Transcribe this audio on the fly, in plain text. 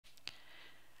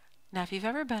Now, if you've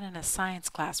ever been in a science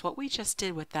class, what we just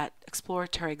did with that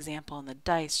exploratory example in the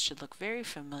dice should look very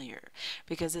familiar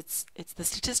because it's the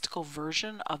statistical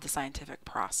version of the scientific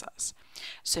process.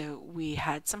 So we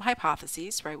had some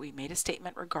hypotheses, right? We made a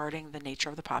statement regarding the nature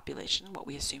of the population, what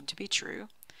we assumed to be true.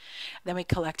 Then we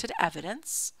collected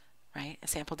evidence, right?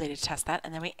 Sample data to test that,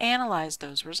 and then we analyzed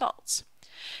those results.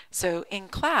 So in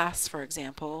class, for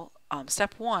example,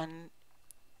 step one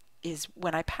is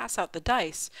when I pass out the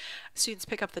dice, students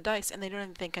pick up the dice and they don't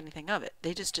even think anything of it.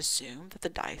 They just assume that the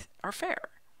dice are fair.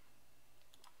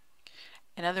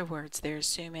 In other words, they're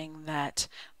assuming that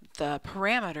the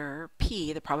parameter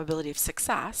P, the probability of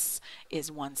success, is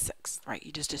 1/6, right?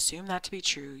 You just assume that to be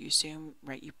true. You assume,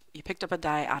 right, you picked up a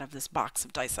die out of this box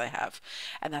of dice I have,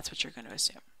 and that's what you're going to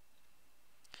assume.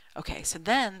 Okay, so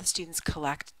then the students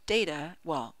collect data.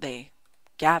 Well, they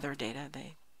gather data.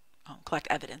 They collect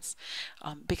evidence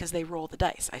because they roll the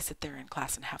dice. I sit there in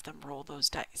class and have them roll those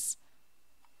dice.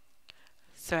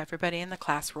 So everybody in the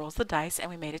class rolls the dice and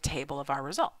we made a table of our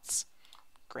results.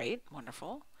 Great,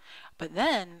 wonderful. But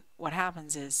then what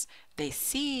happens is they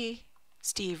see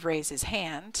Steve raise his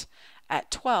hand at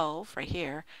 12 right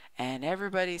here and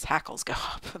everybody's hackles go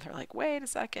up. They're like, wait a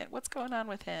second, what's going on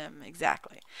with him?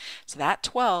 Exactly. So that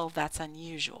 12, that's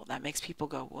unusual. That makes people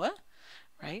go, what?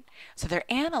 Right? So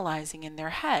they're analyzing in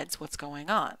their heads what's going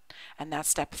on. And that's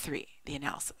step 3, the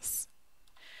analysis.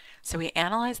 So we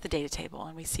analyze the data table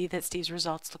and we see that Steve's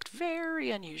results looked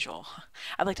very unusual.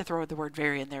 I'd like to throw the word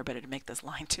very in there, but it'd make this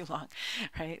line too long,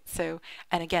 right? So,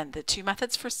 and again, the 2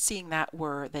 methods for seeing that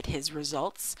were that his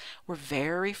results were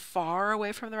very far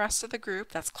away from the rest of the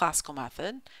group. That's classical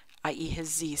method, i.e. his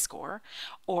z-score,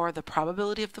 or the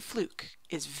probability of the fluke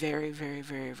is very, very,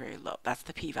 very, very low. That's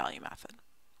the p-value method.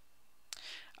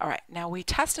 All right, now we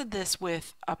tested this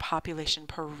with a population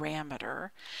parameter.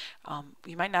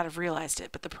 You might not have realized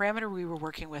it, but the parameter we were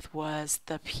working with was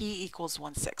the p equals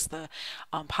 1/6, the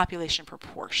population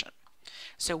proportion.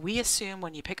 So we assume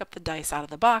when you pick up the dice out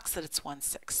of the box that it's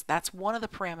 1/6. That's one of the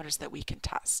parameters that we can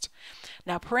test.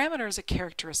 Now, parameter is a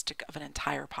characteristic of an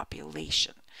entire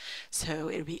population. So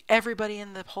it would be everybody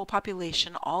in the whole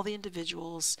population, all the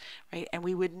individuals, right? And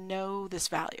we would know this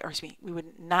value, or excuse me, we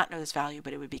would not know this value,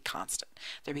 but it would be constant.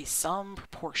 There'd be some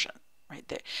proportion. Right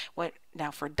there.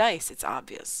 Now for dice, it's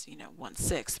obvious,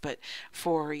 1/6. But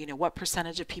for what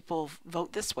percentage of people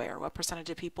vote this way, or what percentage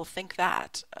of people think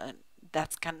that,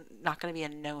 that's not going to be a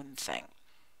known thing.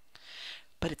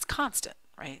 But it's constant,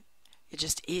 right? It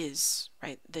just is,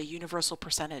 right? The universal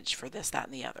percentage for this, that,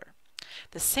 and the other.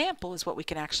 The sample is what we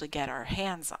can actually get our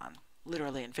hands on,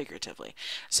 literally and figuratively.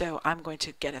 So I'm going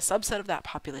to get a subset of that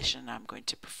population. I'm going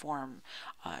to perform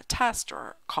a test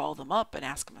or call them up and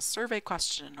ask them a survey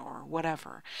question or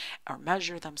whatever, or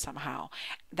measure them somehow.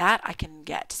 That I can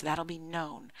get, so that'll be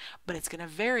known, but it's going to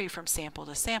vary from sample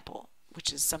to sample,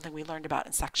 which is something we learned about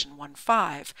in section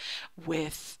 1.5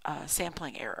 with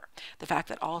sampling error, the fact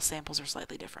that all samples are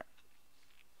slightly different.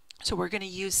 So we're going to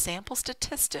use sample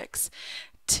statistics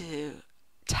to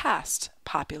test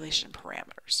population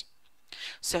parameters.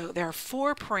 So there are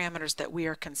 4 parameters that we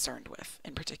are concerned with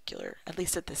in particular, at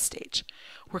least at this stage.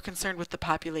 We're concerned with the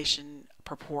population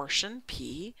proportion,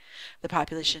 P, the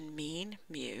population mean,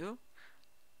 mu,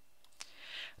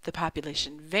 the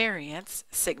population variance,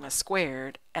 sigma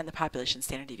squared, and the population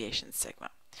standard deviation,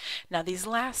 sigma. Now these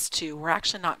last 2 we're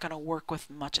actually not going to work with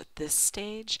much at this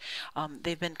stage.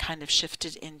 They've been kind of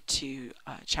shifted into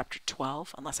chapter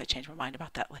 12, unless I change my mind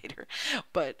about that later.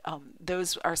 But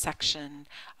those are section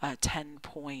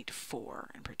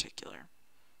 10.4 in particular,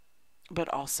 but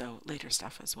also later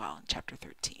stuff as well in chapter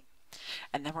 13.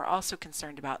 And then we're also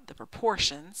concerned about the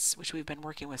proportions, which we've been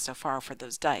working with so far for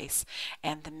those dice,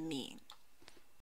 and the mean.